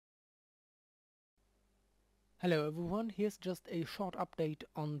Hello everyone, here's just a short update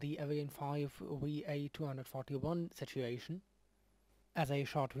on the Ariane 5 VA241 situation. As a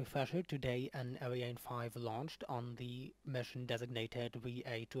short refresher, today an Ariane 5 launched on the mission designated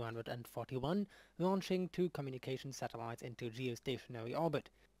VA241, launching two communication satellites into geostationary orbit.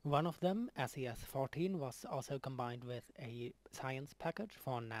 One of them, SES-14, was also combined with a science package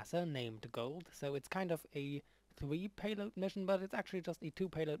for NASA named Gold, so it's kind of a three-payload mission, but it's actually just a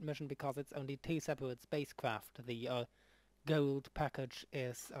two-payload mission because it's only two separate spacecraft. The Gold package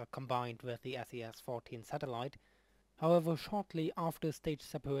is combined with the SES-14 satellite. However, shortly after stage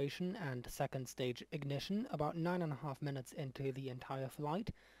separation and second stage ignition, about 9.5 minutes into the entire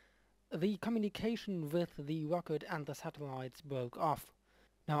flight, the communication with the rocket and the satellites broke off.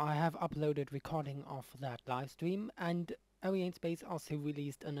 Now, I have uploaded recording of that livestream, and Arianespace also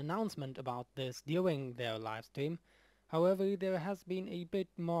released an announcement about this during their livestream. However, there has been a bit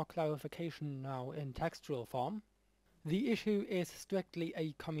more clarification now in textual form. The issue is strictly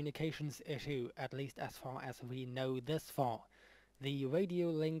a communications issue, at least as far as we know this far. The radio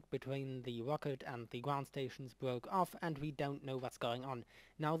link between the rocket and the ground stations broke off and we don't know what's going on.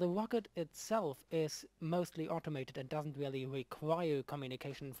 Now the rocket itself is mostly automated and doesn't really require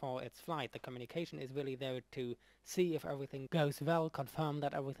communication for its flight. The communication is really there to see if everything goes well, confirm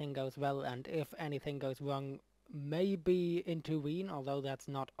that everything goes well, and if anything goes wrong, maybe intervene, although that's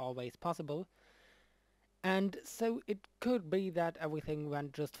not always possible. And so it could be that everything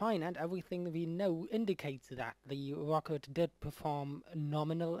went just fine, and everything we know indicates that the rocket did perform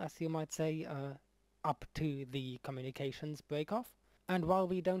nominal, as you might say, up to the communications break-off. And while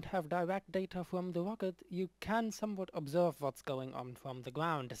we don't have direct data from the rocket, you can somewhat observe what's going on from the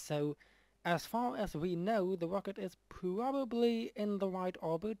ground. So, as far as we know, the rocket is probably in the right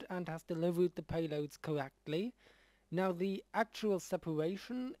orbit and has delivered the payloads correctly. Now the actual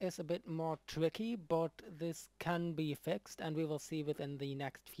separation is a bit more tricky, but this can be fixed and we will see within the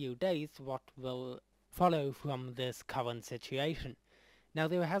next few days what will follow from this current situation. Now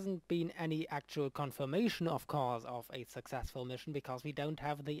there hasn't been any actual confirmation, of course, of a successful mission because we don't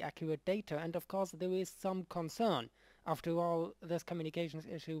have the accurate data, and of course there is some concern. After all, this communications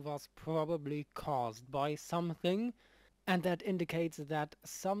issue was probably caused by something, and that indicates that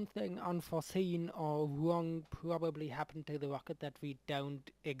something unforeseen or wrong probably happened to the rocket that we don't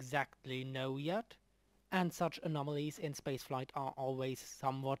exactly know yet. And such anomalies in spaceflight are always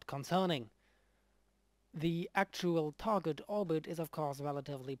somewhat concerning. The actual target orbit is of course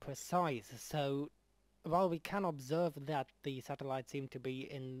relatively precise, so while we can observe that the satellites seem to be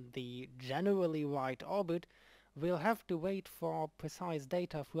in the generally right orbit, we'll have to wait for precise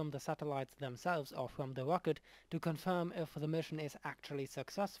data from the satellites themselves or from the rocket to confirm if the mission is actually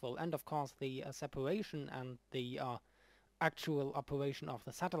successful. And of course the separation and the actual operation of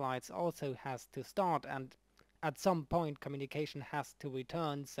the satellites also has to start, and at some point communication has to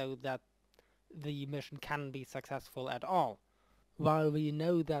return so that the mission can be successful at all. While we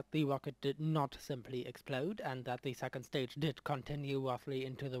know that the rocket did not simply explode and that the second stage did continue roughly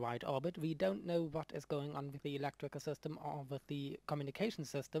into the right orbit, we don't know what is going on with the electrical system or with the communication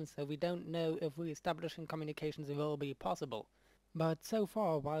system, so we don't know if re-establishing communications will be possible. But so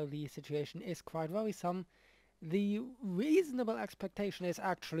far, while the situation is quite worrisome, the reasonable expectation is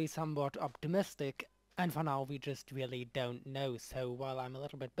actually somewhat optimistic, and for now we just really don't know. So while I'm a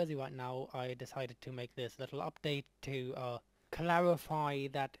little bit busy right now, I decided to make this little update to clarify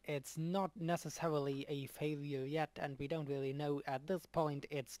that it's not necessarily a failure yet, and we don't really know at this point.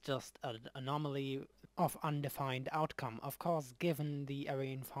 It's just an anomaly of undefined outcome. Of course, given the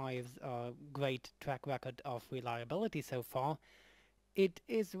Ariane 5's great track record of reliability so far, it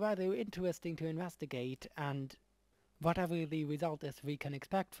is rather interesting to investigate, and whatever the result is, we can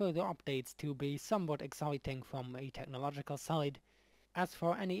expect further updates to be somewhat exciting from a technological side. As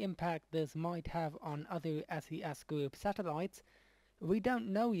for any impact this might have on other SES group satellites, we don't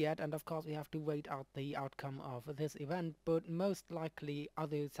know yet, and of course we have to wait out the outcome of this event, but most likely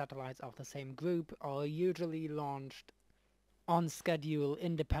other satellites of the same group are usually launched on schedule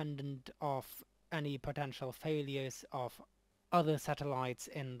independent of any potential failures of other satellites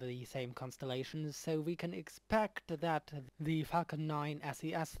in the same constellation, so we can expect that the Falcon 9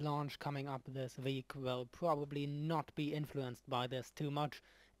 SES launch coming up this week will probably not be influenced by this too much,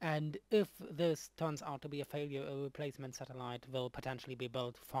 and if this turns out to be a failure, a replacement satellite will potentially be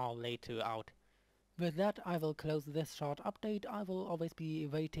built far later out. With that, I will close this short update. I will always be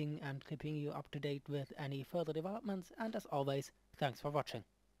waiting and keeping you up to date with any further developments, and as always, thanks for watching.